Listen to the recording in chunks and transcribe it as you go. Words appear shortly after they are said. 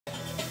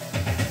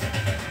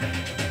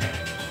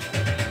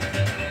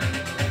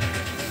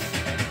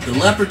The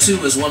Leopard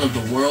 2 is one of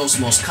the world's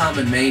most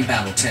common main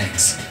battle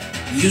tanks,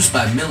 used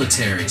by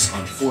militaries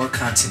on 4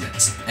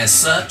 continents. As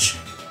such,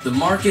 the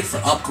market for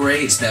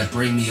upgrades that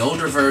bring the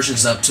older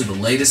versions up to the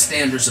latest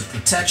standards of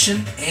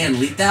protection and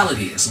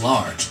lethality is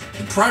large.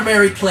 The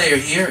primary player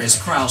here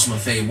is Kraus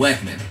Maffei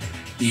Wegmann,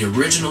 the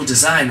original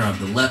designer of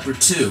the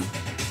Leopard 2,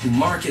 who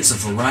markets a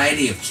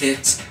variety of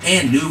kits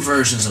and new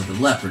versions of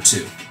the Leopard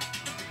 2.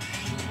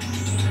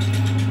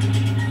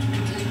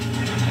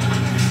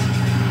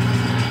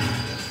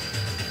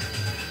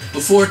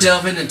 Before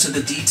delving into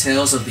the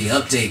details of the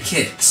update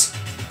kits,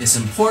 it's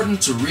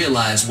important to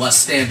realize what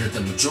standard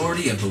the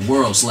majority of the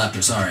world's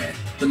Leopards are at.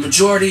 The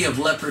majority of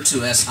Leopard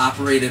 2s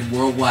operated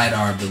worldwide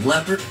are the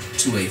Leopard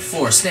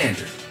 2A4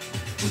 standard,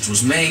 which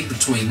was made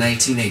between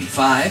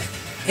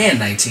 1985 and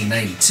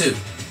 1992.